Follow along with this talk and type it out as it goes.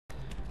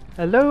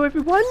Hello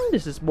everyone,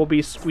 this is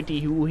Bobby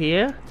Squiddy Who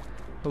here,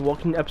 and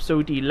welcome to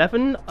episode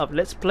 11 of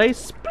Let's Play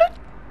Splatoon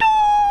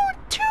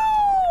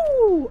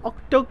 2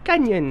 Octo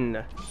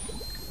Canyon.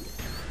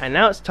 And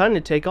now it's time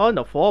to take on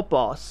the 4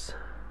 boss.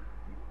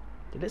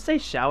 Did it say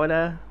shower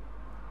there?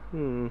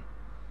 Oh,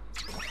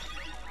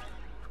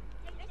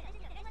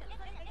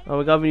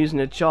 we're gonna be using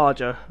a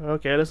charger.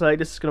 Okay, looks like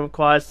this is gonna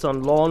require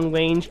some long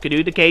range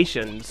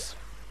communications.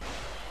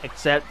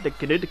 Except the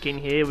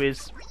communicating here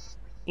is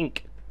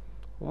ink.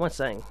 What am I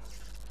saying?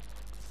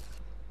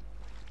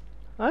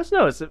 I just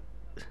noticed it.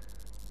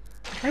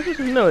 I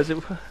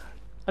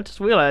just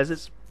realized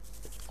it's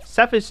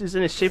Savage is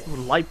in the shape of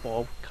a light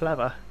bulb.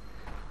 Clever.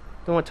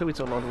 Don't want to take me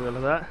so long to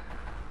realize that.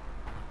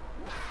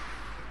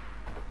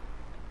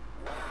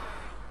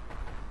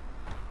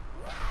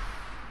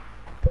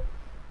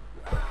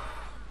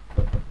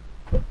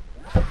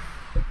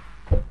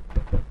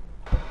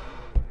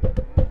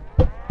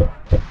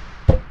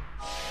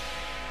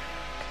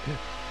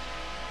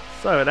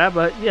 Sorry about that,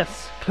 but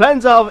yes.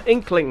 Cleanser of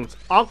Inklings,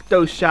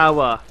 Octo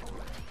Shower.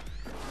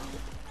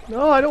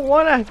 No, I don't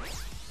want to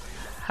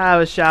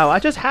have a shower. I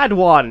just had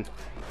one.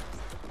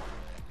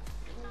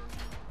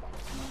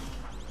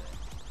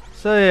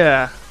 So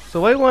yeah.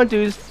 So what I want to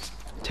do is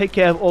take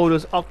care of all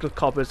those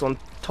octocoppers on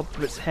top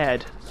of its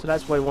head. So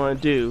that's what I want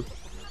to do.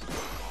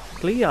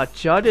 Luckily, our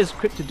charger is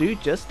equipped to do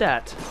just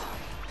that.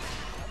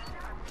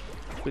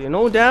 Put it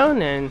all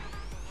down, and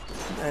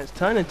it's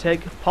time to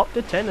pop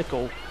the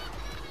tentacle.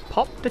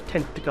 Pop the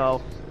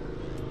tentacle.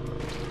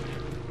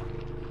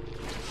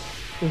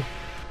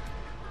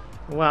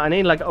 Wow, I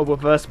need like a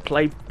reverse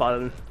play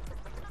button.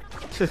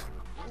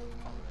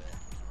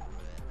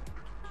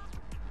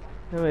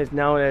 Anyways,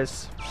 now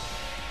there's.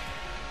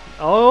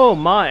 Oh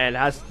my!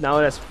 Now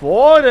there's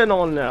 4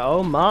 on there.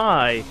 Oh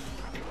my!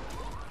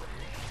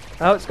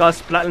 Oh, it's got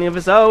a Splatoon of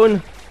its own.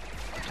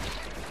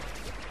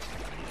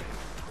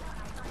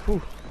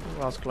 Whew,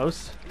 that was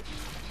close.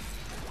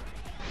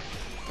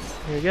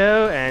 Here we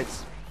go, and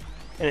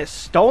it's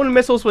stolen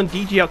missiles from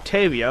DG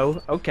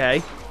Octavio.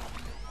 Okay.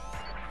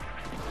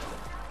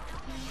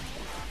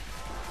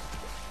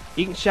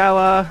 Ink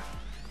shower.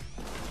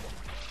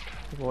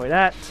 Avoid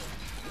that.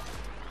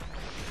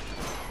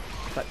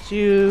 Splat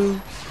you.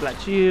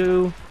 Splat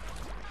you.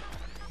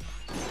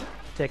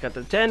 Take out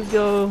the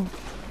tentacle.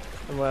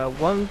 And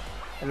we're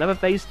another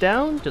face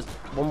down. Just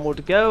one more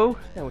to go,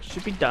 and we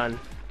should be done.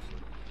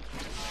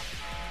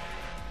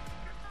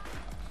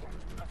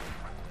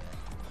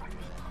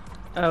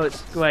 Oh,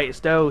 it's great. It's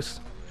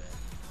those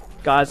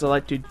guys that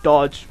like to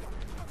dodge,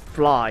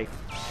 fly.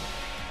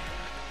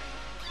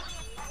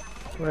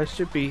 Well, it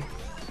should be.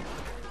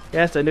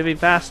 Yes, they're moving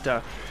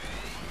faster.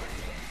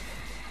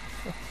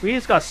 We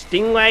just got a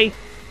stingray.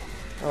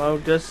 Oh,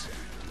 just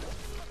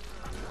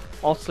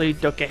obviously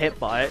don't get hit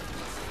by it.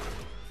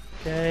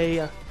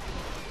 Okay.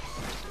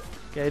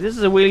 Okay, this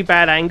is a really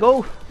bad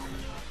angle.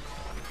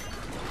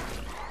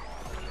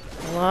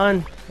 Come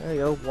on. There you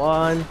go.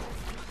 1,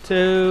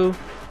 2.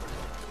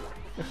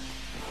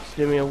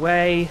 Steer me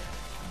away.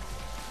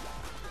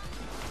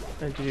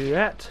 And do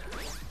that.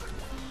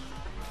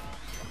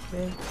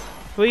 Okay.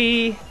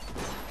 3,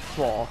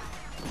 4,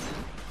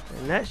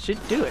 and that should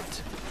do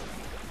it.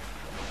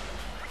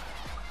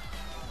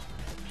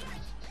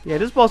 Yeah,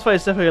 this boss fight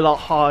is definitely a lot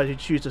harder to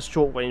choose a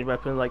short range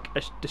weapon like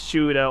the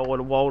shooter or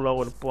the roller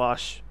or the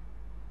brush.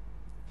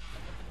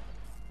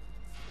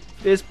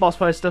 This boss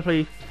fight is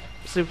definitely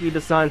specifically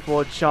designed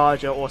for a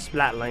charger or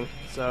splatling,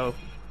 so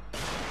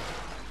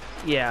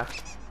yeah.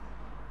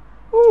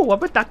 Ooh,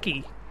 what a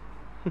ducky!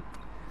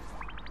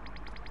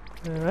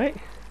 Alright.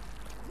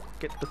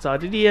 Get the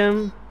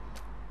Sardinium.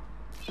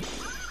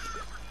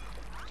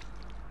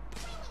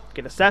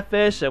 Get a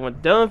Sapfish, and we're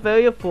done with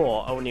Area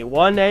 4. Only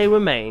 1 day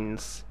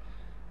remains.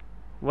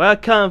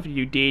 Welcome for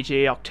you,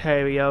 DJ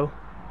Octavio.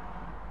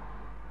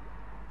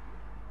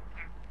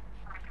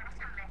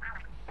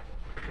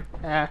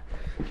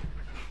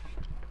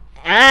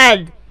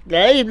 And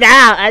leave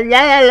now, and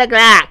then look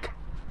back.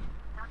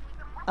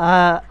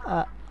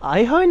 Are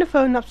you holding the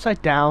phone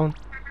upside down?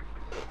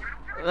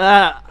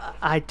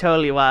 I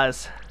totally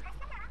was.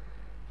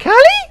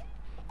 Callie?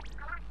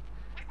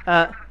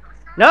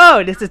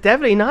 No, this is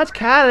definitely not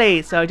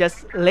Callie, so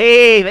just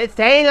leave. It's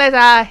stainless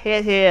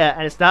here,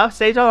 and it's not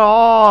safe at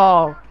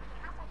all.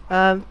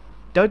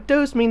 Don't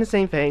those mean the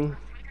same thing?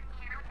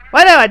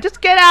 Whatever, just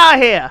get out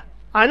of here.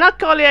 I'm not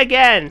calling you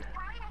again.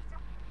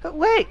 But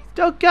wait,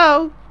 don't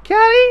go.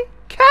 Callie?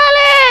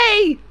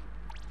 Callie!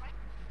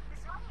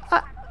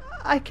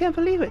 I can't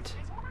believe it.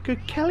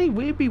 Could Callie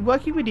really be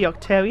working with the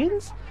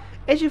Octarians?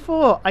 As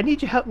before, I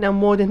need your help now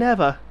more than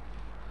ever.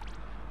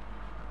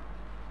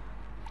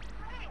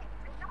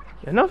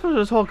 You're not for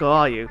the talker,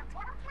 are you?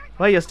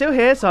 Well, you're still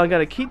here, so I'm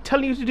gonna keep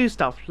telling you to do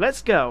stuff.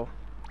 Let's go.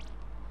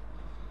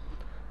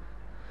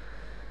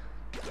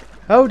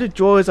 Oh, the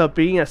joys of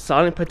being a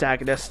silent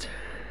protagonist.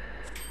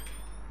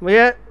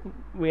 We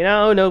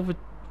now know for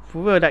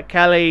sure that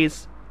Callie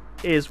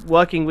is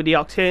working with the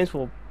Octarians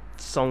for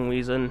some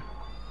reason.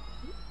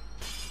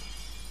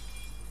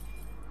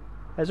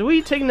 Has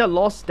we taken a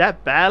loss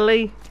that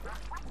badly?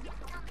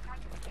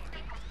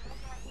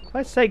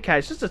 I say,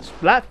 guys, it's just a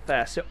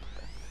splatfest.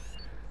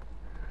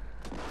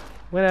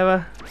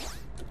 Whatever.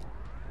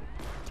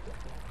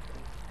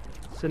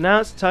 So now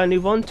it's time to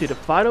move on to the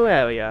final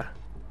area.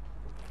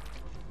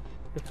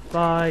 If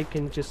I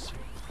can just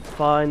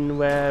find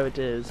where it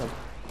is. I'm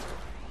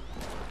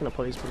gonna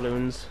put these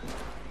balloons.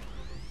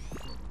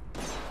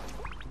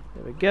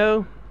 There we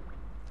go.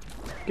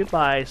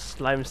 Goodbye,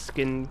 slime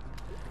skin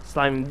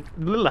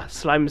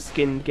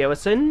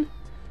garrison.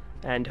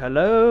 And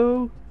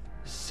hello,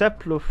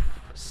 Cephalon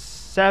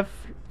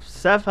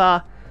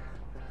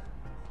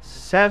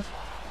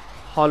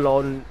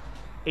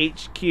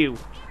HQ.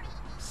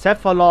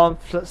 Cephalon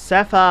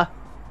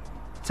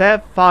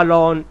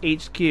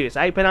HQ. Is that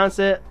how you pronounce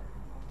it?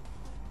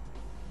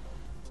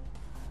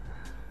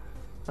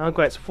 Oh,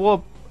 great. It's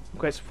full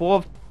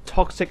of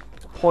toxic,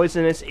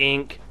 poisonous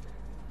ink.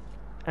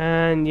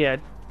 And yeah,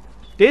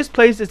 this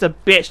place is a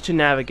bitch to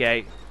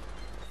navigate.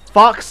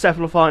 Fuck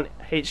Cephalon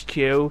HQ.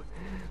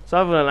 It's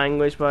other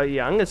language, but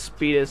yeah, I'm gonna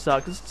speed this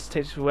up because it just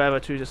takes forever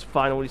to just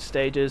find all these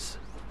stages.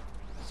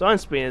 So I'm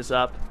speeding this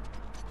up.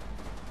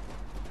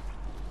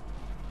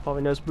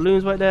 Popping those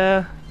balloons right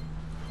there.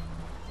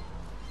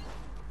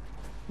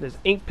 There's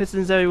ink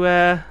pistons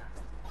everywhere.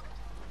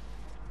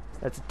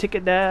 There's a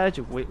ticket there.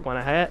 Do you want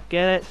to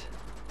get it?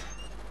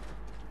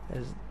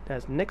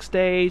 There's the next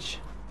stage.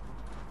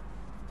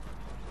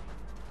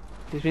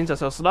 These things are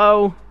so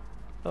slow.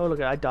 Oh look,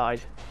 I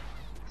died.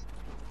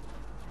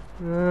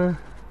 Yeah,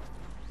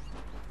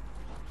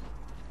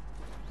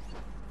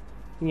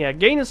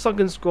 getting the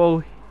sunken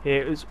scroll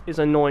here is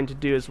annoying to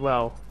do as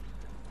well.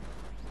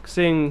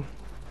 Seeing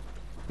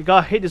you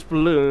gotta hit these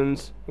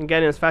balloons and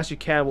get in as fast as you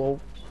can while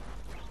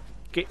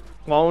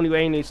only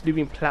waiting these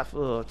looping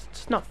platforms.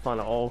 It's not fun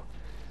at all.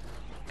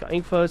 Got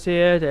infos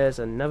here. There's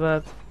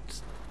another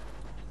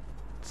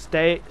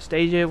stage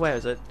here. Where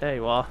is it? There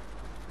you are.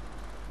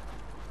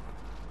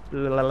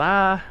 La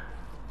la.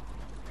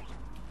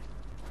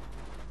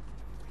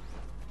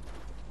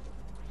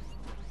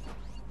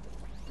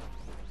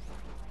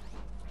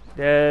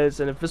 There's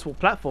an invisible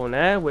platform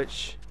there,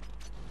 which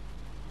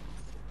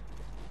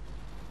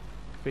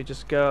if we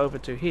just go over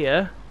to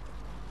here.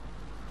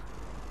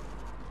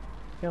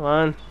 Come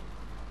on.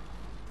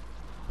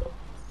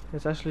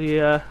 There's actually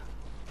a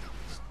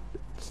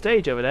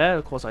stage over there.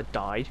 Of course I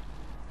died.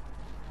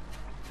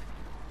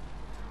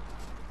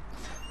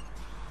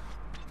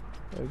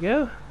 There we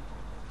go.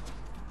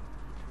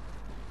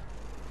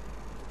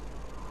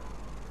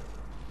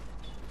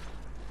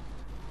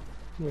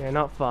 Yeah,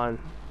 not fun.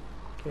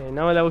 Okay,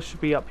 another level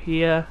should be up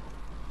here.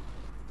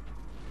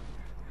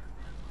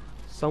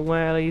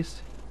 Somewhere at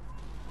least.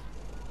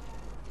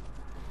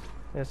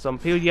 There's some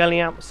people yelling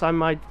outside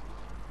my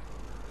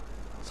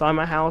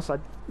house. I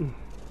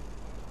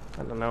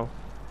don't know.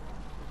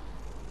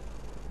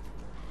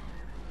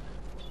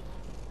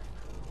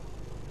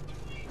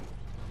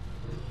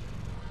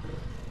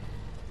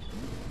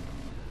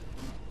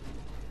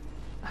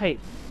 I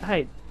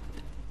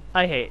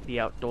hate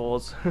the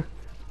outdoors.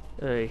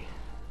 Hey.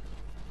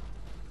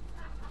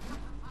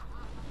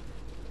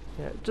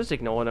 Yeah, just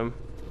ignore them.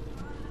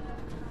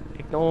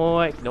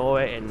 Ignore.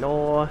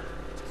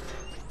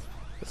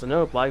 There's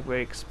another bike where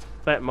you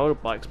expect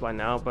motorbikes by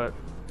now, but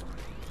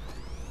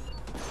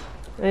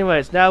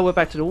anyways, now we're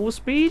back to the wall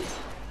speed.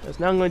 As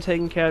now I'm going to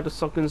take care of the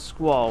sunken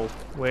scroll,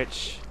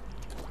 which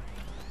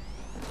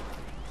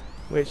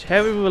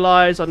heavily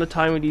relies on the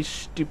timing of these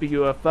stupid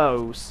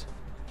UFOs.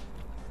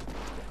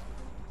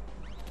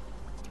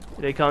 If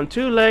they come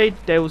too late,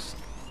 then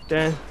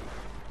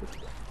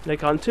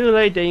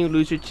you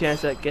lose your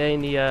chance at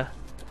getting the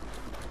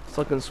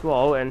sunken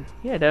scroll. And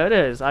yeah, there it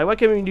is. I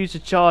recommend you use the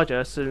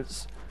charger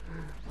since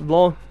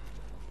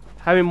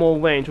having more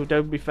range will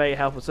definitely be very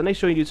helpful. So make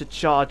sure you use a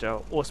charger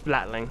or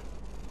splatling.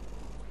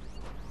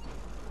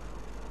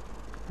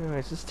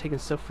 Anyways, this is taking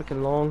so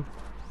freaking long.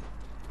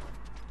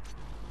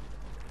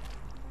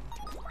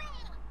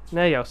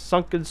 There you go,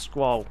 sunken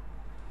scroll.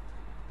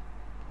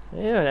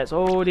 Yeah, that's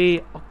all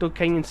the Octo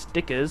Canyon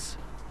stickers.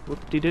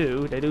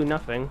 Whoop-de-doo, they do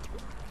nothing.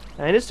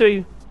 And it's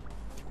to,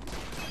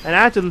 and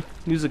I had to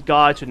use a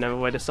guide to remember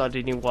where the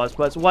Sardinium was,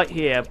 but it's right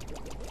here,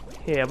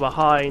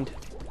 behind,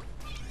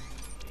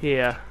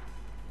 here.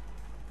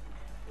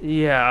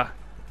 Yeah.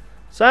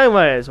 So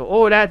anyways, with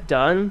all that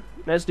done,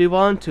 let's move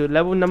on to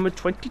level number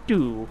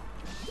 22.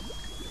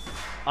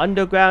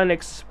 Underground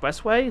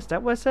Expressway, is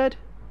that what I said?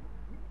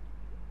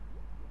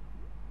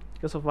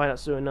 Guess we'll find out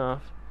soon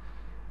enough.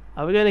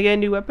 Are we gonna get a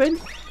new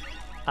weapon?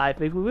 I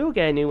think we will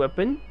get a new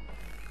weapon.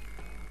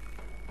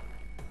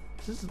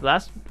 This is the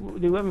last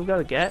new weapon we're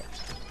gonna get.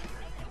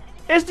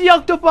 It's the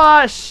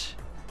Octobrush!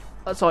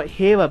 Oh, sorry,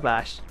 Hero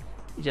Brush.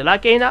 Did you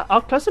like getting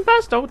up close and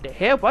personal? The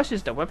Hero Brush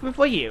is the weapon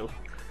for you.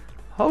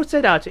 Hold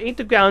set out to ink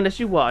the ground as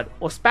you want,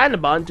 or span the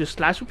button to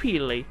slash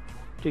repeatedly.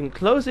 You can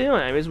close in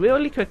on enemies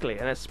really quickly,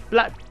 and then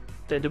splat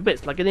into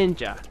bits like a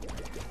ninja.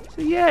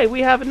 So yay,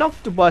 we have an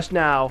Octobrush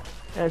now.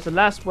 And it's the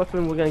last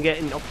weapon we're gonna get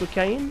in Octo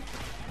Canyon.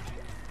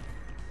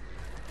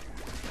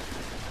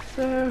 So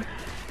So,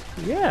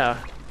 yeah.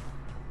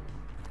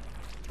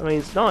 I mean,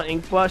 it's not an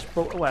ink brush,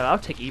 but well, I'll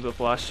take either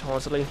brush,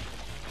 honestly.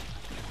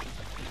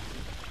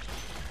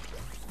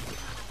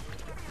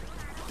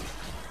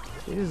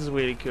 This is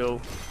really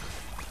cool.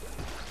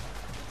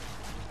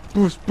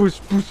 Push,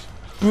 push, push,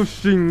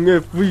 pushing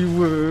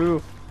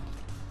everywhere.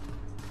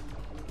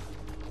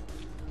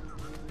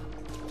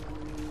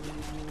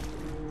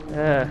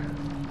 I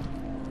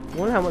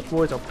wonder how much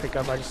noise I'll pick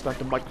up. I just like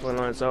the microphone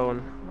on its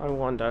own. I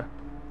wonder.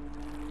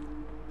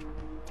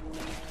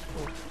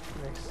 Oh,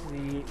 I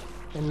see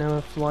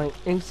another flying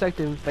insect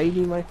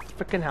invading my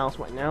freaking house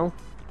right now.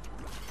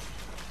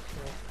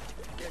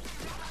 Get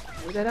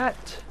rid of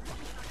that.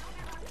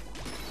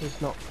 It's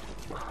not.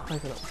 I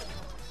cannot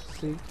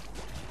see.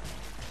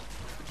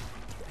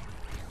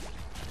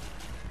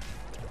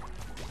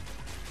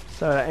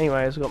 So,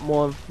 anyways, we've got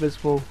more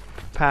visible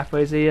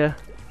pathways here.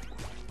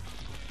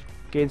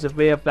 Getting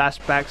severe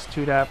flashbacks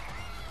to that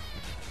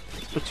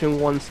Splatoon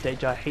 1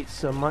 stage I hate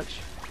so much.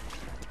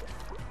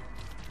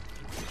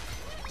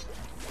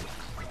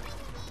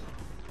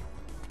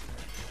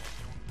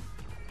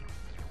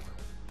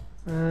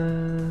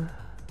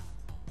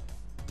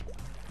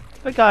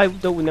 I think I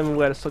don't remember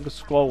where the second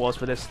scroll was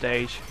for this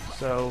stage,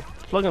 so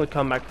I'm probably gonna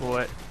come back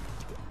for it.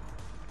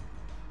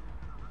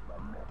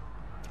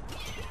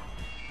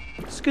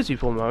 Excuse me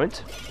for a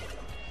moment.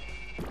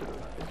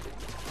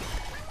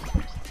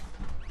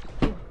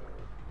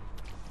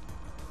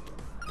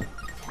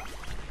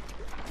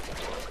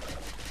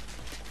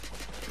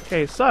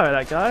 Okay, sorry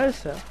about that,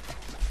 guys.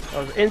 I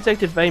was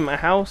insect invading my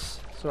house,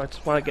 so I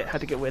just had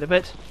to get rid of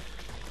it.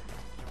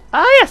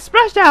 Ah yes,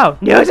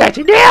 splashdown! News it!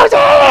 News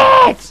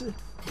it!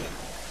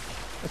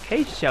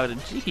 Okay, Sheldon,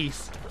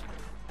 jeez.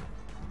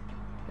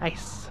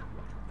 Nice.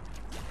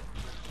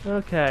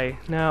 Okay,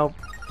 now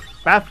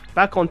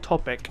back on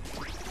topic.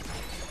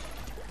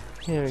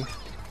 Here,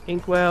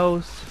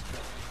 inkwells.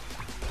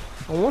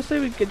 I want to say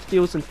we get to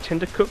deal with some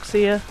tinder cooks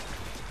here.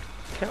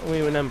 Can't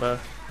really remember.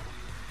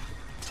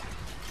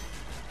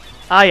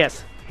 Ah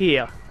yes,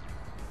 here.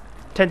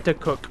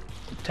 Tentacook,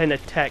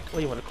 Tentatech, what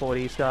do you want to call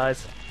these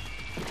guys?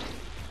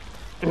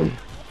 I'm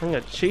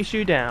gonna chase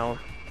you down.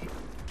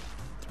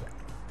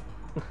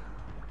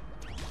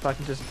 If I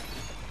can just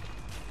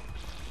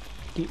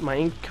keep my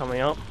ink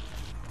coming up.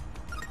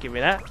 Give me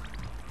that.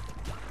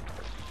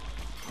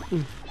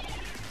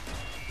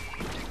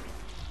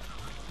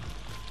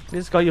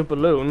 This got your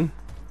balloon.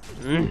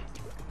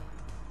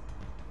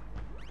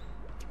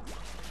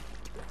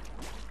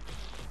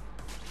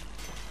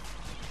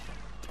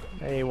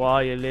 There you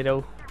are, you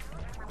little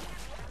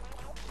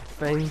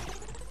thing.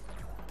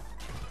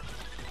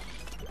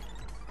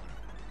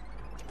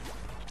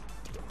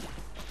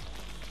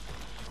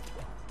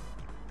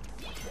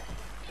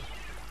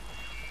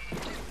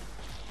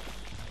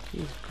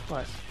 Jesus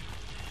Christ.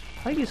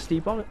 How do you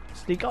sneak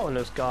out on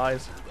those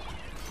guys?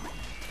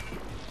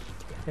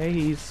 Okay,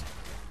 he's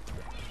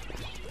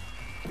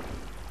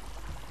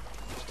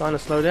starting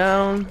to slow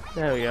down.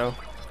 There we go.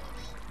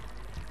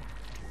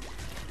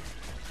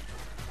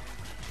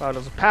 Oh,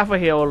 there's a pathway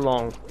here all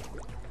along.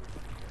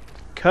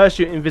 Curse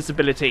your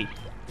invisibility.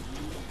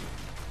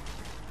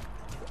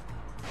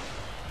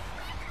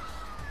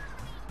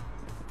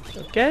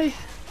 Okay.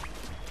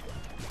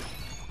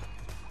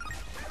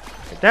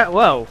 Get that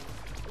well.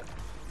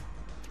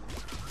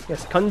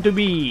 Yes, come to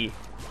be.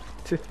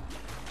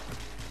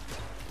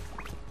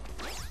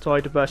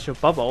 Sorry to burst your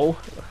bubble.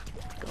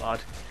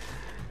 God.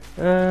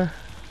 Well,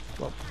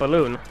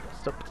 balloon.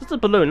 It's a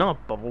balloon, not a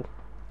bubble.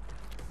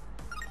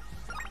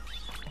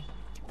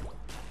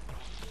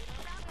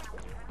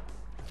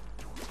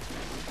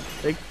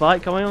 Big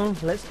fight going on.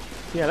 Let's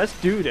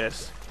do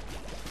this.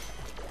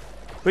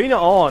 Bring it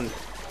on.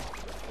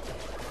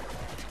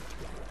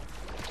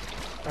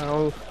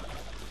 Oh,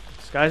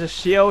 this guy's a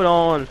shield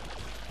on.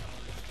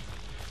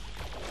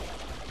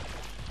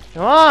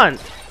 Come on.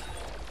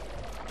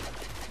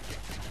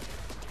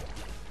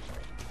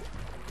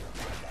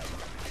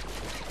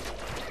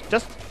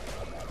 Just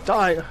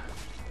die.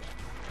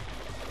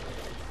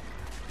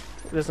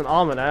 There's an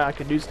armor there. I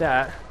could use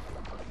that.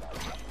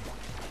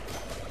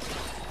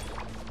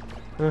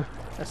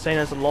 That's saying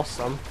there's a lost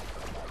some.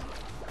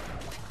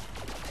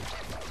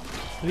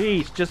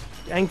 Please, just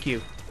thank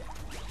you.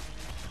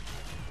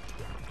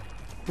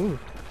 Ooh.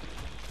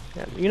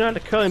 Yeah, you know,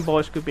 the curling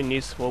balls could be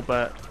useful,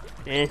 but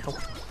I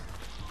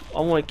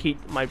want to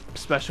keep my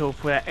special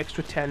for that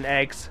extra 10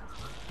 eggs.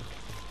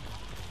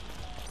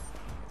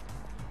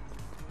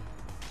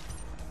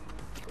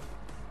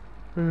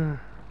 Man,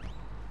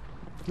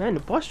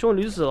 the boss sure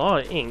loses a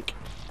lot of ink.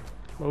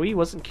 Well, he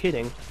wasn't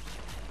kidding.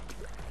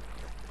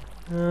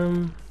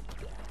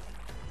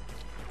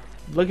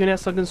 Looking at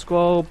second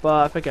scroll,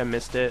 but I think I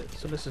missed it,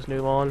 so let's just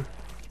move on.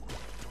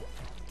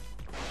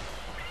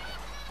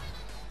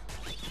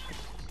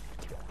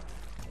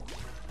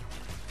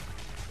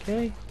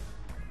 Okay.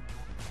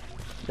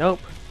 Nope.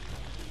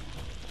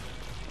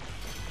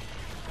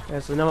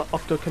 There's another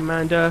Octo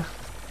commander.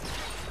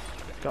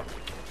 Got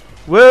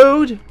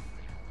wooed.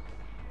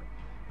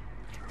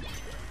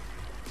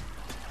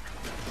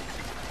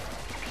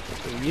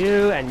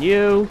 You and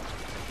you.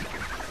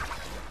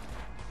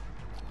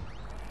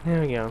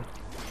 There we go.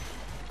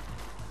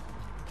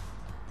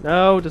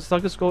 No, the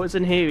sucker score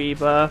isn't here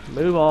either.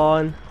 Move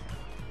on.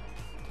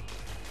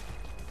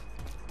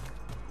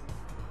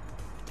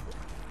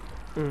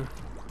 Come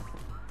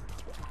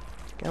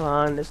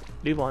on, let's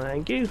move on,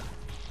 thank you.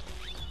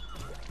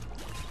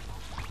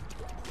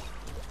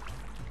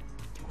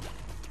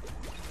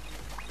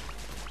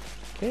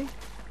 Okay.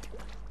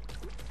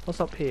 What's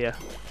up here?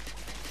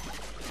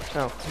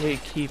 Oh, I need a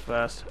key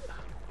first.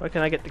 Where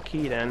can I get the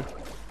key then?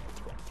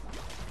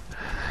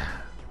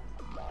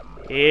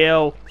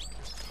 Ew.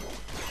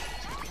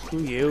 Who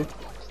you?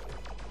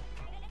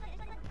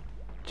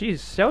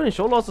 Jeez, Sheldon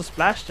sure lost a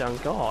splash down,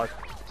 god.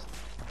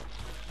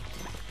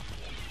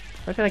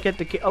 Where can I get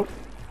the key? Oh,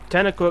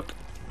 Tentacook.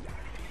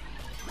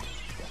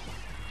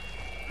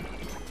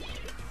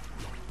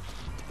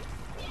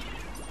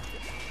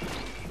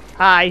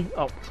 Hi.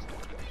 Oh.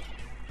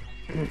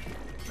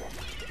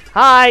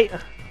 Hi.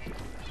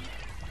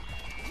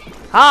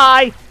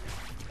 Hi.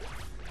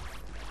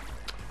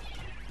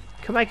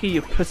 Come back here,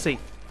 you pussy.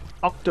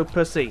 Octo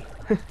pussy.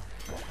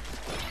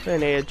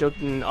 Then here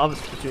joking other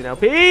Splatoon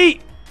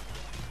LP.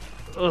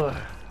 Ugh.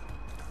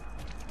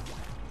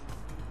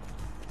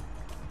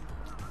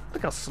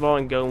 Look how slow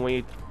I'm going when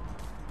you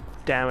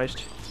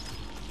damaged.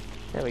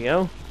 There we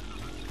go.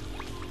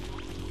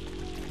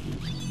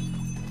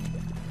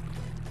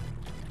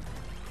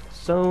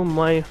 So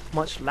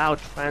much loud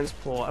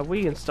transport. Are we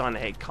even starting to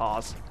hate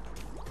cars?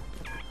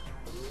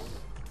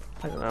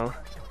 I don't know.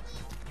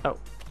 Oh.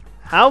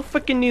 How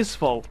freaking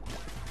useful.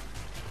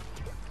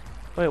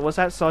 Wait, what's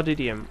that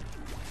Sardinium?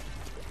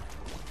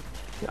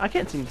 I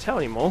can't seem to tell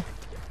anymore.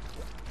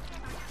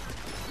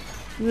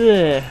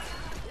 Yeah.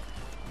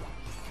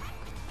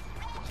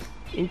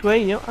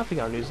 Ingrain, you know, I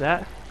think I'll use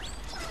that.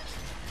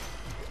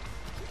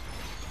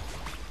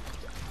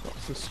 Got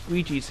some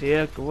squeegees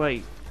here,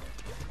 great.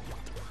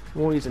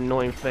 All these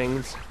annoying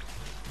things.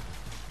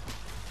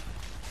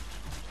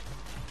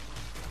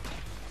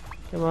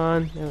 Come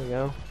on, there we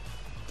go.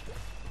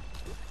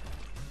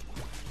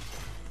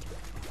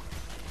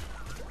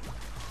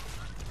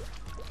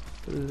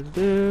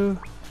 Do.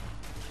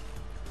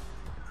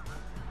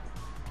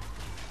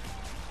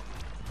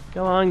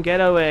 Come on,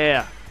 get over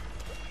here.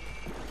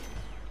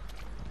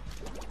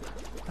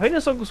 I think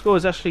the soccer score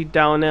is actually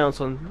down there on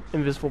some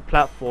invisible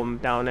platform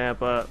down there,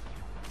 but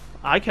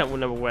I can't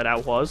remember where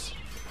that was.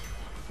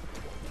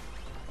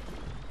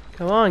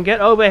 Come on, get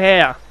over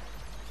here.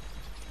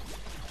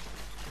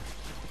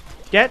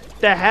 Get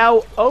the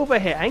hell over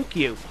here, thank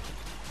you.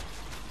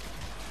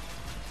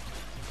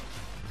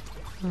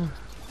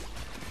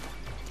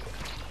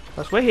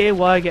 Plus we're here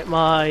while I get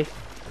my...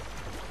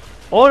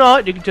 Or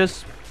not, you can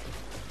just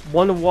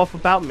wander off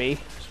about me.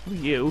 Screw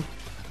you.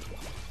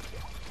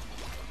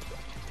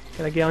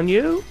 Can I get on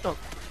you? Oh.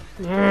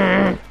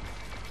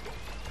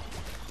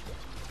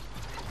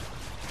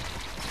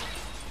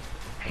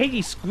 Hate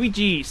these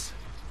squeegees.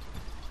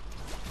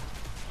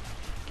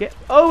 Get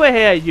over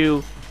here,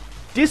 you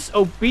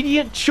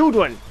disobedient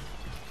children.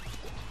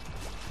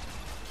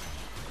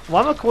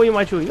 Why am I calling you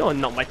my children? You're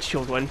not my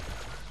children.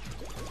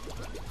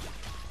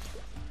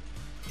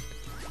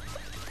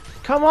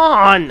 Come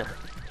on!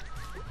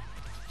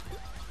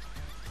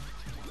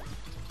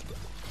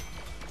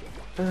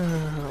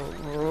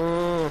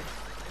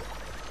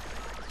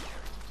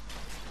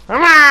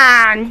 Come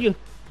on!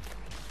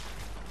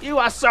 You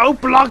are so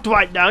blocked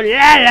right now.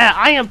 Yeah,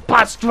 I am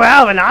past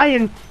 12 and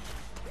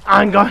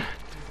I'm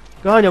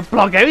going to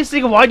block every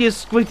single one of you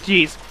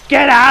squidgies.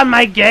 Get out of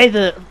my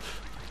gate!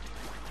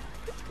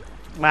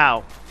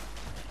 Wow.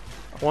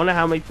 I wonder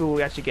how many people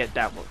will actually get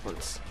that one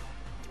once.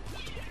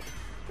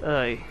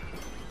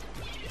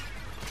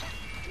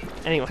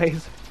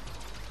 Anyways.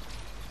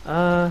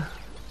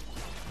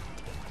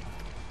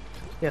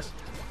 Yes.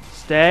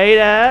 Stay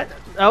there.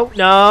 Oh,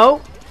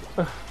 no.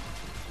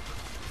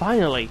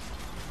 Finally.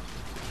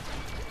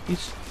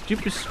 These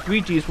stupid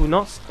squeegees will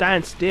not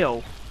stand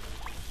still.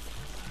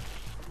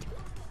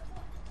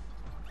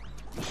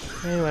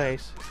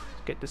 Anyways.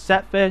 Get the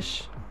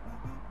setfish.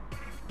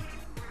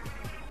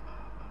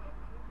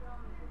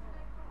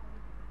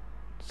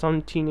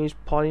 Some teenage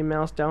potty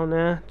mouse down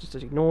there. Just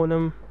ignore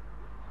them.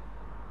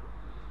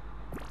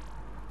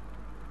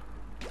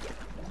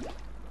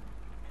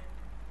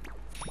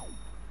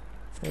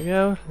 There we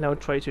go. Level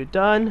 22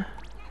 done.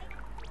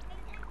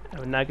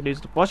 And now I can use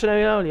the portion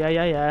area.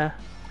 Yeah.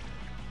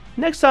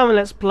 Next time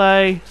let's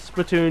play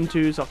Splatoon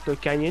 2's Octo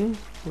Canyon,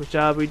 which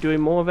I'll be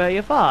doing more of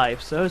Area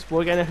 5. So it's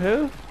Boy Gainer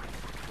Who.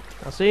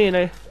 I'll see you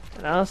later.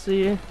 And I'll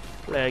see you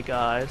later,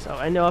 guys.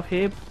 I'll end up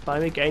here by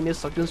me getting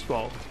this Splatoon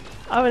scroll.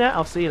 Other than that,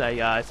 I'll see you later,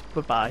 guys.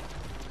 Bye bye.